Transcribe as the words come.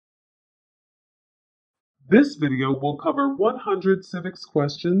This video will cover 100 civics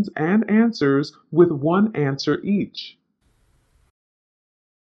questions and answers with one answer each.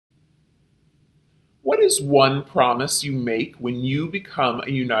 What is one promise you make when you become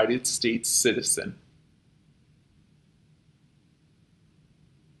a United States citizen?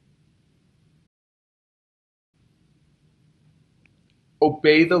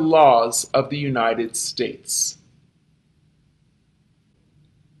 Obey the laws of the United States.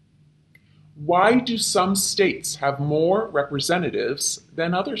 Why do some states have more representatives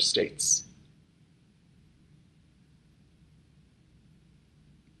than other states?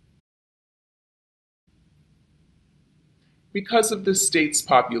 Because of the state's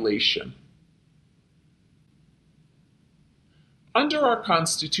population. Under our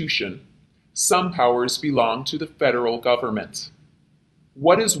Constitution, some powers belong to the federal government.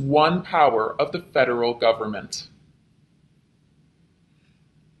 What is one power of the federal government?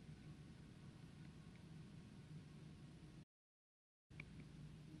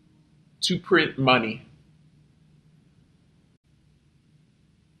 To print money.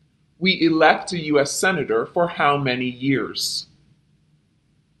 We elect a U.S. Senator for how many years?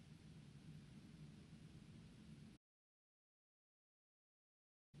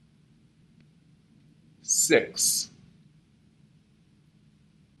 Six.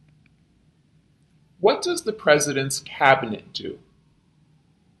 What does the President's cabinet do?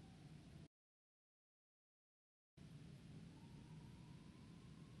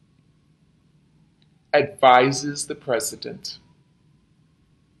 Advises the President.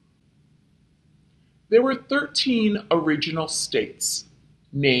 There were 13 original states.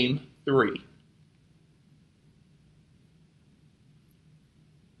 Name 3.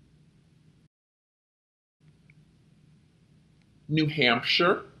 New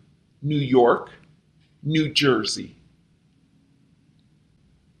Hampshire, New York, New Jersey.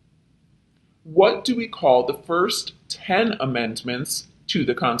 What do we call the first 10 amendments to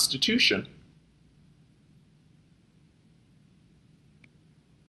the Constitution?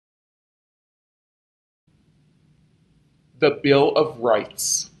 The Bill of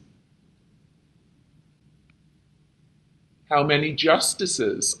Rights. How many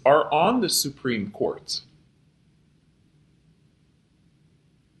justices are on the Supreme Court?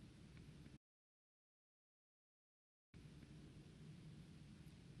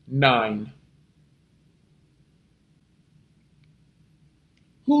 9.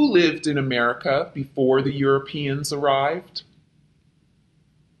 Who lived in America before the Europeans arrived?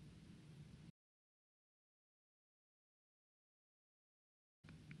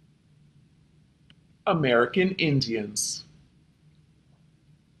 American Indians.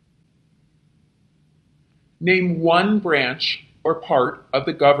 Name one branch or part of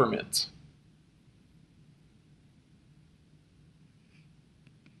the government.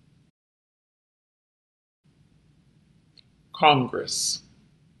 Congress.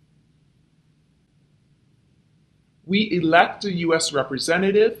 We elect a U.S.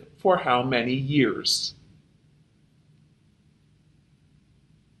 representative for how many years?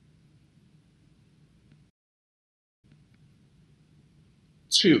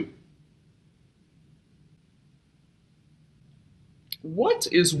 2. What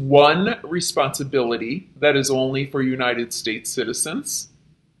is one responsibility that is only for United States citizens?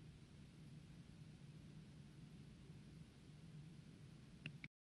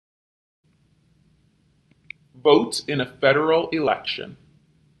 Vote in a federal election.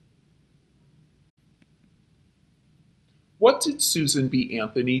 What did Susan B.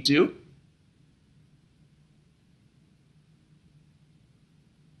 Anthony do?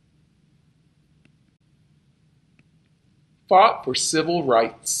 Fought for civil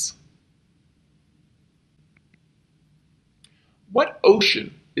rights. What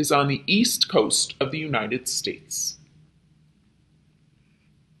ocean is on the east coast of the United States?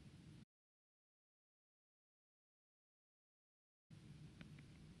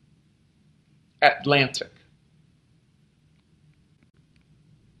 Atlantic.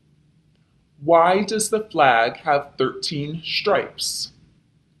 Why does the flag have 13 stripes?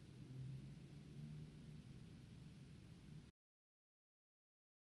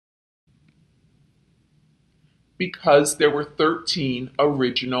 Because there were 13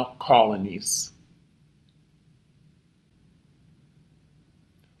 original colonies.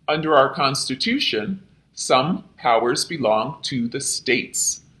 Under our Constitution, some powers belong to the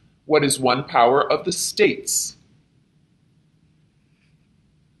states. What is one power of the states?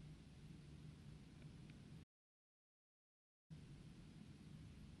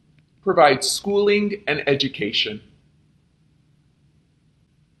 Provide schooling and education.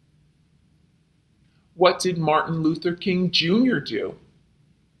 What did Martin Luther King Jr. do?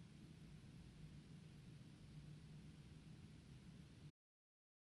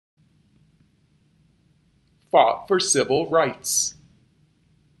 fought for civil rights?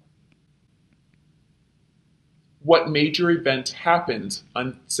 What major event happened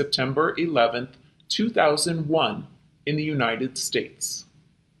on September 11th, 2001 in the United States?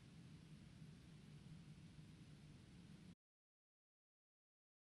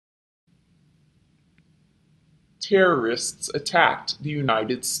 Terrorists attacked the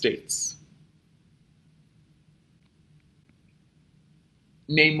United States.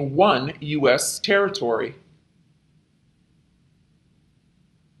 Name one U.S. territory.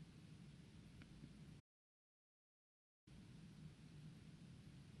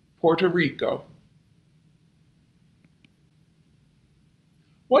 Puerto Rico.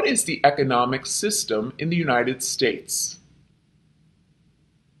 What is the economic system in the United States?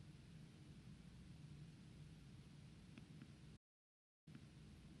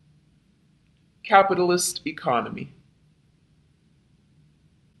 Capitalist economy.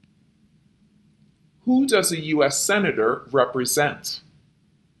 Who does a U.S. Senator represent?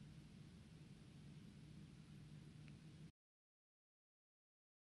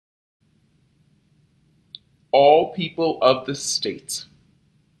 All people of the state.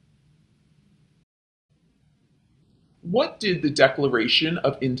 What did the Declaration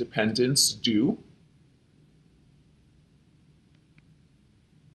of Independence do?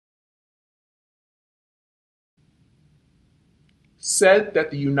 Said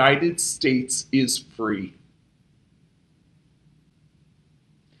that the United States is free.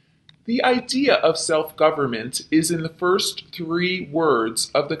 The idea of self-government is in the first three words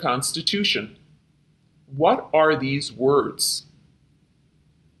of the Constitution. What are these words?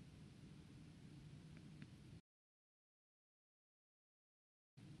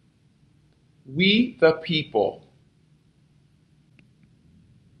 We the people.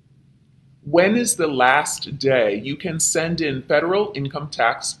 When is the last day you can send in federal income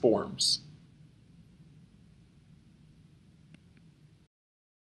tax forms?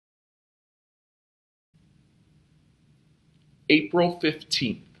 April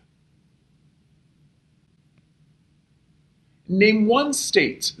 15th. Name one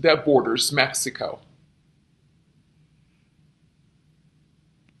state that borders Mexico.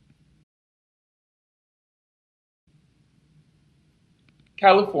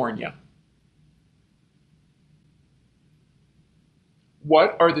 California.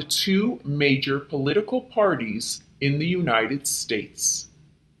 What are the two major political parties in the United States?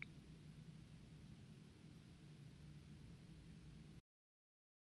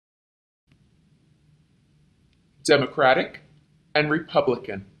 Democratic and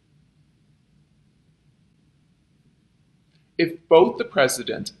Republican. If both the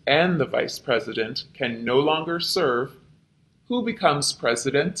president and the vice president can no longer serve, who becomes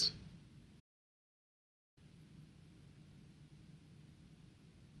president?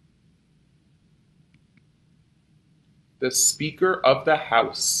 The Speaker of the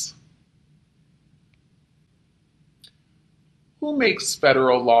House. Who makes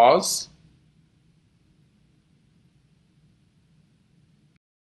federal laws?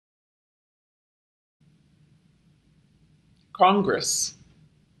 Congress.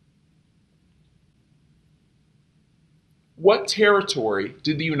 What territory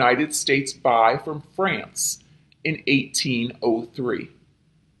did the United States buy from France in 1803?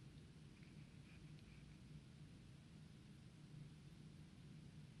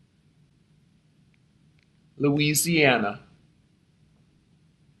 Louisiana.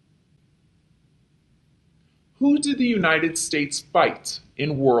 Who did the United States fight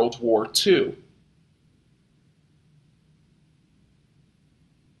in World War II?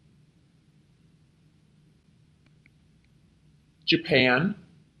 Japan,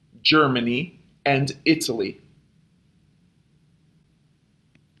 Germany, and Italy.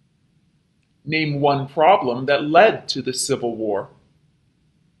 Name one problem that led to the Civil War.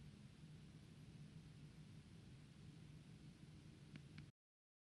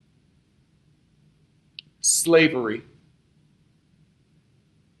 Slavery.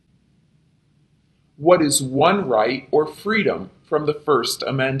 What is one right or freedom from the First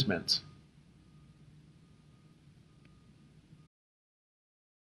Amendment?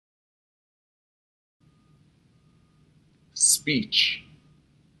 Speech.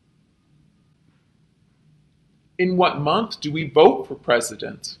 In what month do we vote for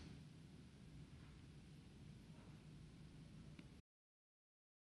president?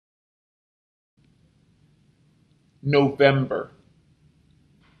 November.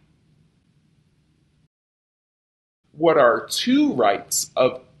 What are two rights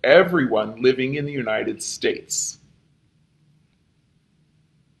of everyone living in the United States?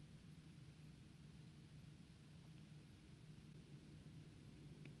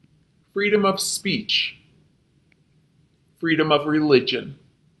 Freedom of speech. Freedom of religion.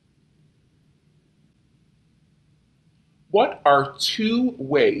 What are two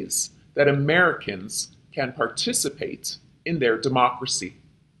ways that Americans can participate in their democracy?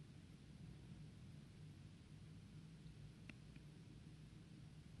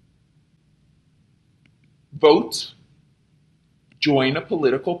 Vote, join a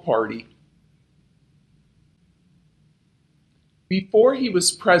political party. Before he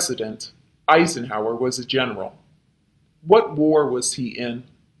was president, Eisenhower was a general. What war was he in?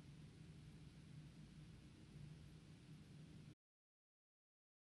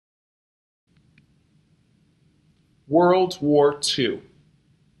 World War II.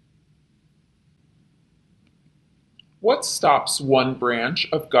 What stops one branch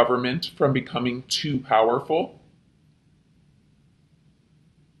of government from becoming too powerful?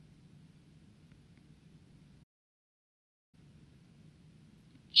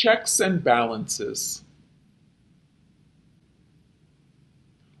 Checks and balances.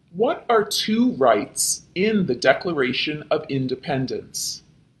 What are two rights in the Declaration of Independence?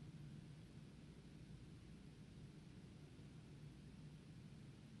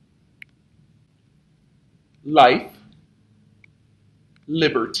 Life,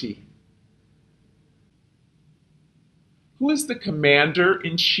 liberty. Who is the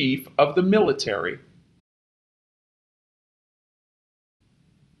commander-in-chief of the military?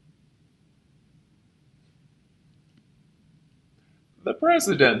 The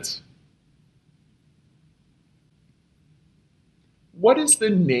president. What is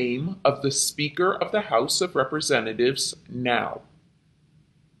the name of the Speaker of the House of Representatives now?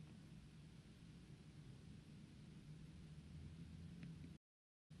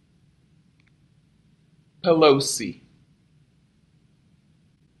 Pelosi.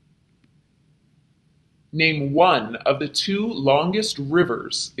 Name one of the two longest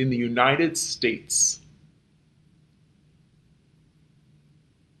rivers in the United States.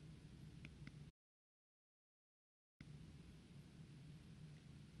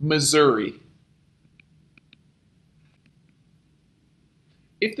 Missouri.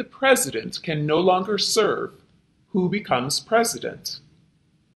 If the president can no longer serve, who becomes president?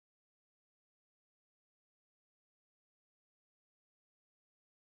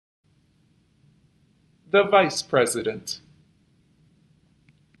 The vice president.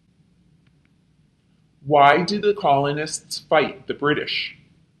 Why did the colonists fight the British?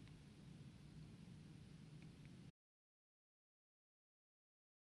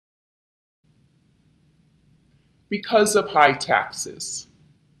 Because of high taxes.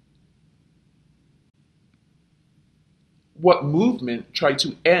 What movement tried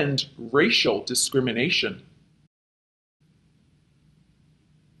to end racial discrimination?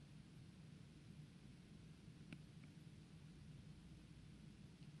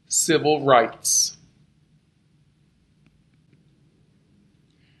 Civil rights.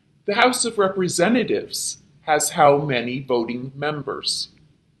 The House of Representatives has how many voting members?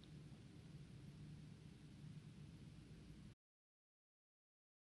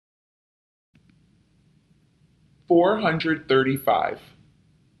 $435.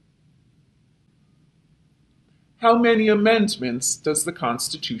 How many amendments does the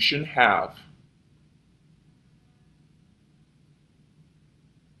Constitution have?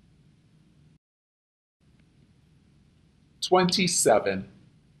 27.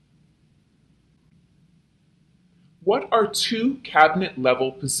 What are two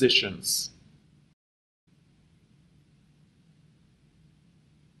cabinet-level positions?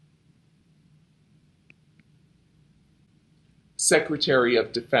 Secretary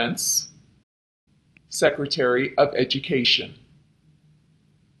of Defense, Secretary of Education.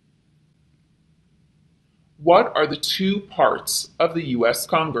 What are the two parts of the U.S.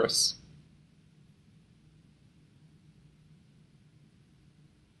 Congress?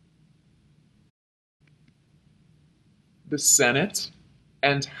 The Senate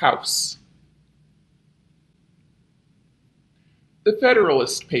and House. The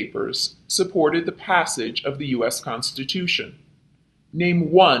Federalist Papers supported the passage of the U.S. Constitution.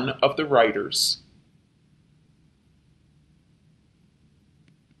 Name one of the writers.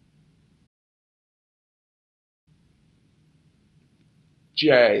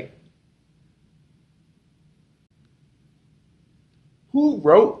 J. Who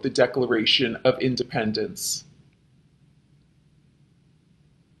wrote the Declaration of Independence?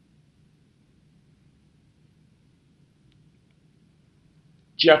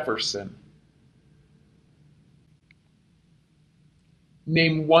 Jefferson.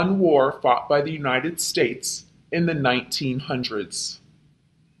 Name one war fought by the United States in the 1900s.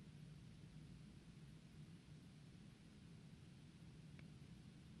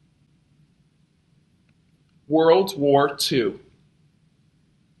 World War II.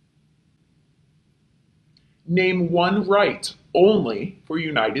 Name one right only for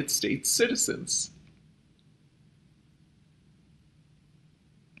United States citizens.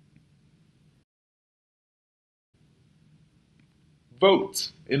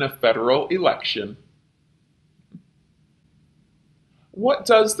 Vote in a federal election. What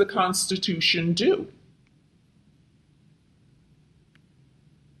does the Constitution do?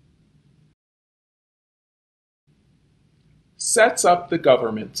 Sets up the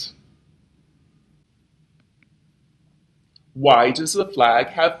government. Why does the flag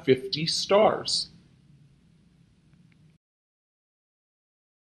have 50 stars?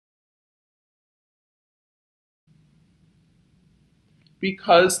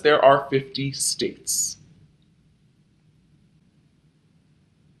 Because there are 50 states.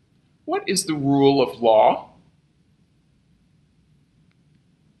 What is the rule of law?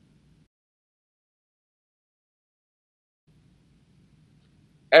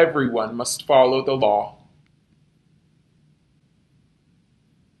 Everyone must follow the law.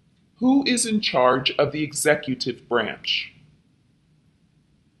 Who is in charge of the executive branch?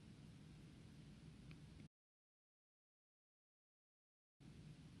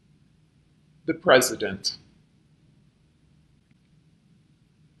 The president.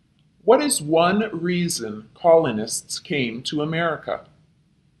 What is one reason colonists came to America?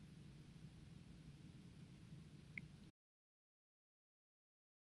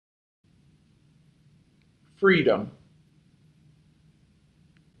 Freedom.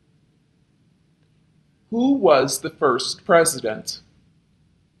 Who was the first president?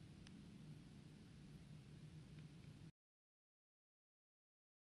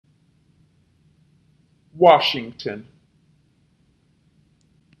 Washington.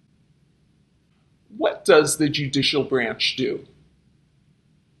 What does the judicial branch do?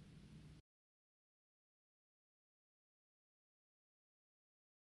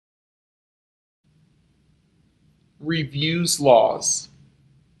 Reviews laws.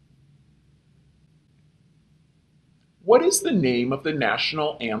 What is the name of the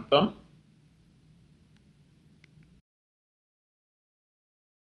national anthem?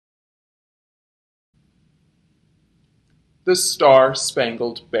 The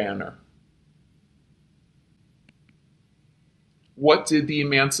Star-Spangled Banner. What did the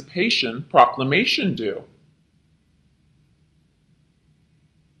Emancipation Proclamation do?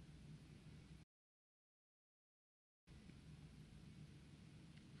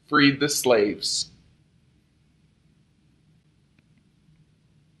 Freed the slaves.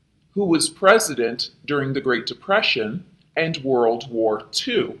 Who was president during the Great Depression and World War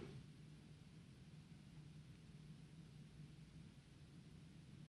II?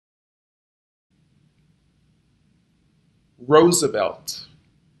 Roosevelt.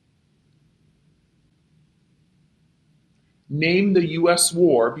 Name the U.S.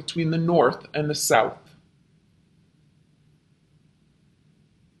 war between the North and the South.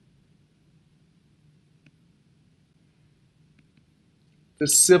 The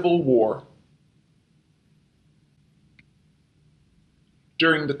Civil War.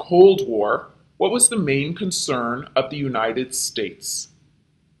 During the Cold War, what was the main concern of the United States?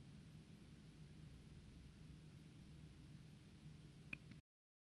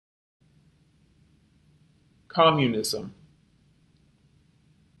 Communism.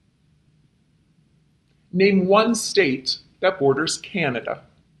 Name one state that borders Canada.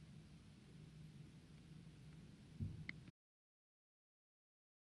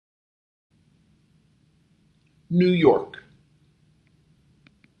 New York.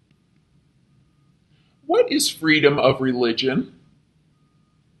 What is freedom of religion?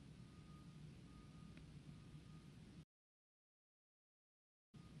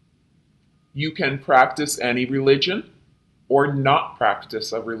 You can practice any religion or not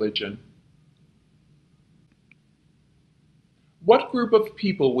practice a religion. What group of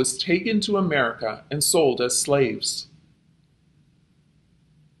people was taken to America and sold as slaves?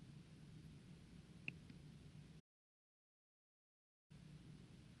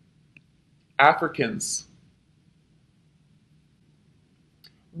 Africans.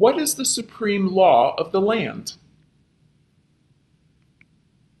 What is the supreme law of the land?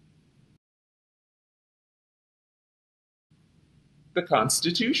 The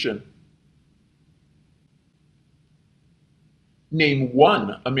Constitution. Name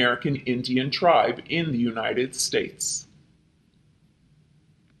one American Indian tribe in the United States.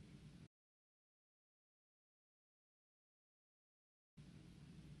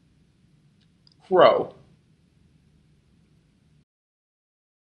 Crow.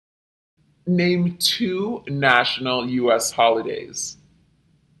 Name two national U.S. holidays.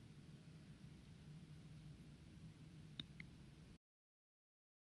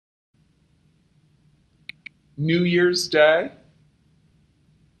 New Year's Day,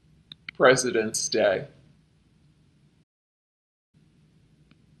 President's Day.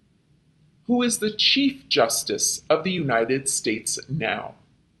 Who is the Chief Justice of the United States now?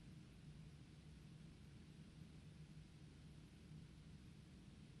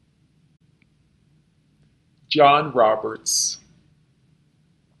 John Roberts.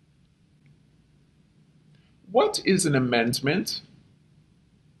 What is an amendment?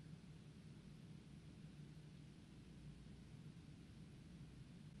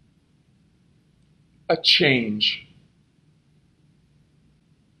 A change.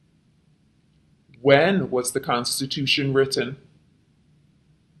 When was the Constitution written?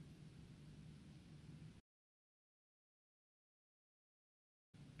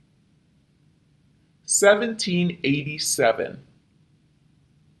 (1787).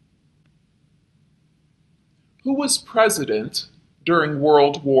 Who was president during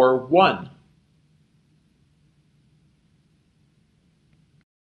World War I?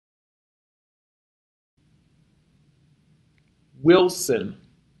 Wilson.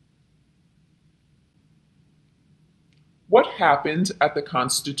 What happened at the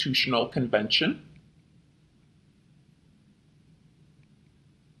Constitutional Convention?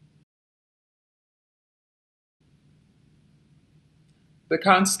 The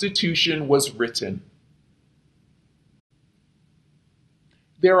Constitution was written.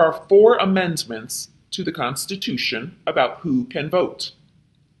 There are 4 amendments to the Constitution about who can vote.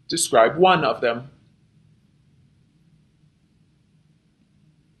 Describe one of them.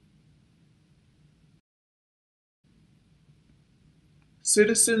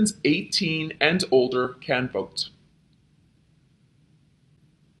 Citizens 18 and older can vote.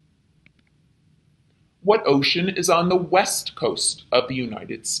 What ocean is on the west coast of the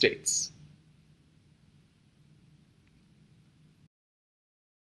United States?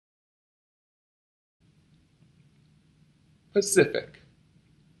 Pacific.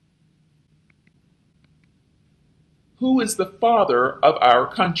 Who is the father of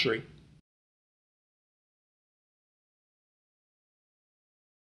our country?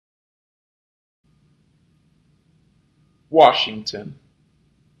 Washington.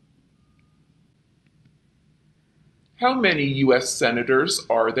 How many U.S. senators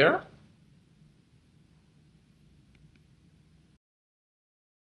are there?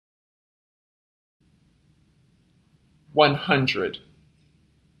 (100).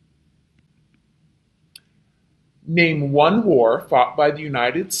 Name one war fought by the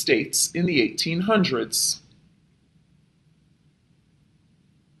United States in the 1800s.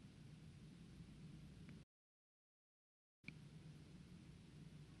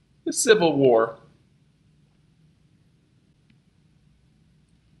 The Civil War.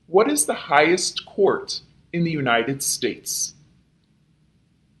 What is the highest court in the United States?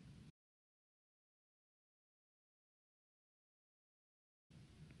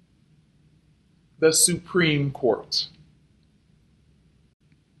 The Supreme Court.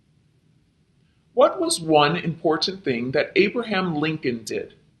 What was one important thing that Abraham Lincoln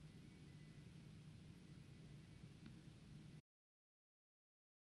did?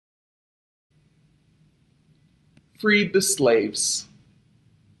 Freed the slaves.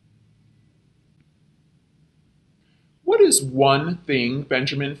 What is one thing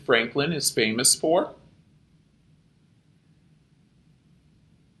Benjamin Franklin is famous for?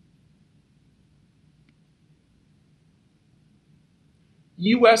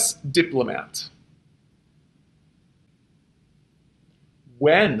 U.S. diplomat.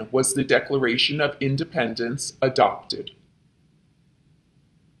 When was the Declaration of Independence adopted?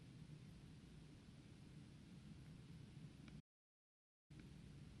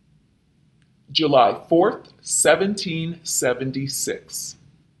 July 4th, 1776.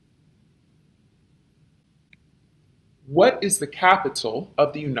 What is the capital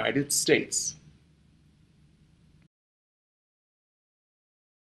of the United States?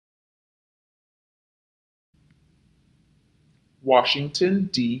 Washington,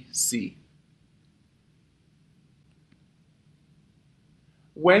 D.C.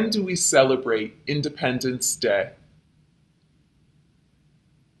 When do we celebrate Independence Day?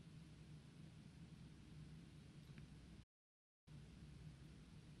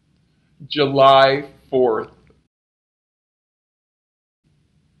 July 4th.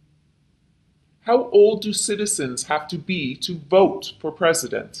 How old do citizens have to be to vote for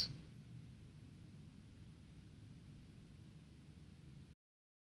president?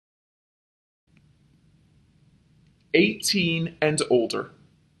 18 and older.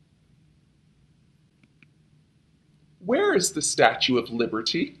 Where is the Statue of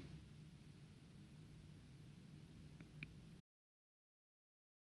Liberty?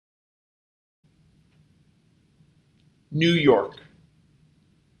 New York.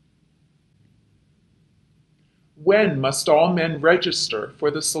 When must all men register for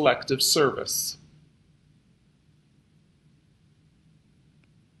the Selective Service?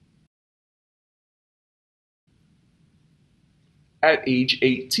 At age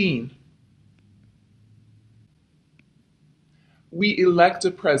 18. We elect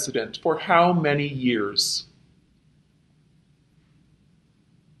a president for how many years?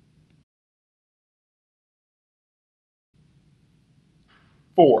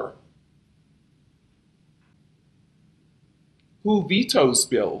 Four. Who vetoes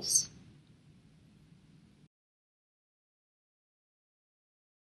bills?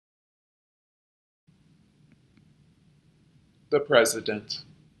 The president.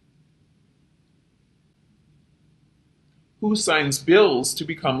 Who signs bills to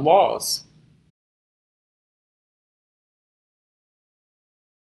become laws?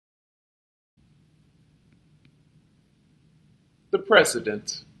 The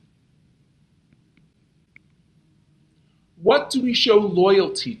president. What do we show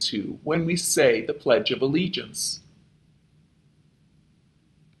loyalty to when we say the Pledge of Allegiance?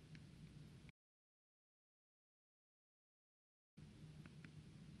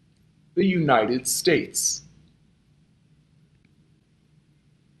 The United States.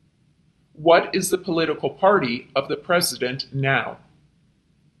 What is the political party of the president now?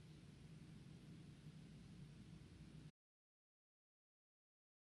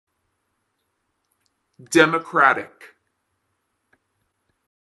 Democratic.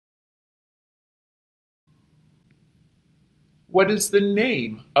 What is the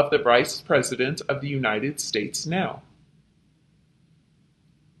name of the Vice President of the United States now?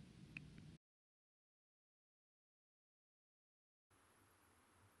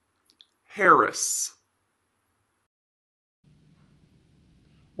 Harris.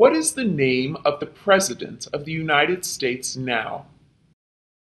 What is the name of the President of the United States now?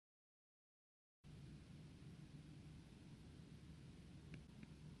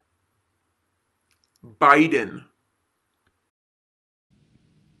 Biden.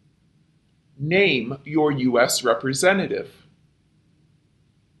 Name your U.S. representative.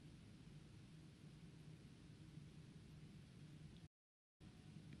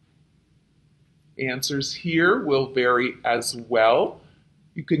 Answers here will vary as well.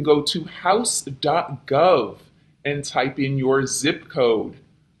 You can go to house.gov and type in your zip code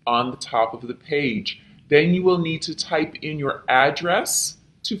on the top of the page. Then you will need to type in your address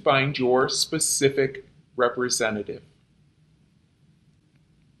to find your specific representative.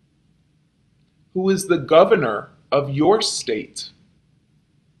 Who is the governor of your state?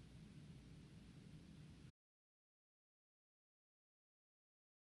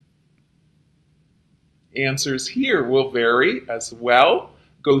 Answers here will vary as well.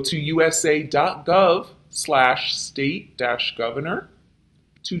 Go to usa.gov/state-governor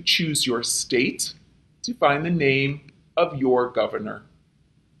to choose your state to find the name of your governor.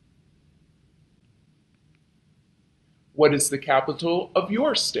 What is the capital of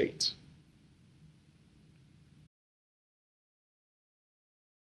your state?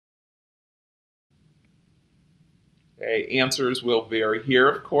 Okay, answers will vary here,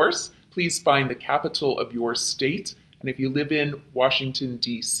 of course. Please find the capital of your state. And if you live in Washington,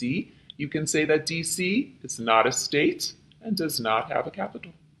 D.C., you can say that D.C. is not a state and does not have a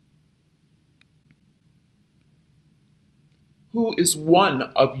capital. Who is one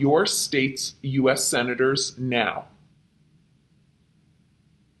of your state's U.S. senators now?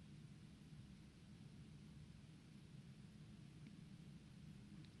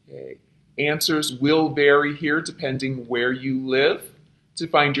 Okay. Answers will vary here depending where you live. To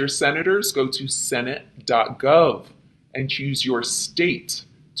find your senators, go to senate.gov and choose your state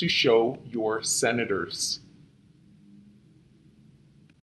to show your senators.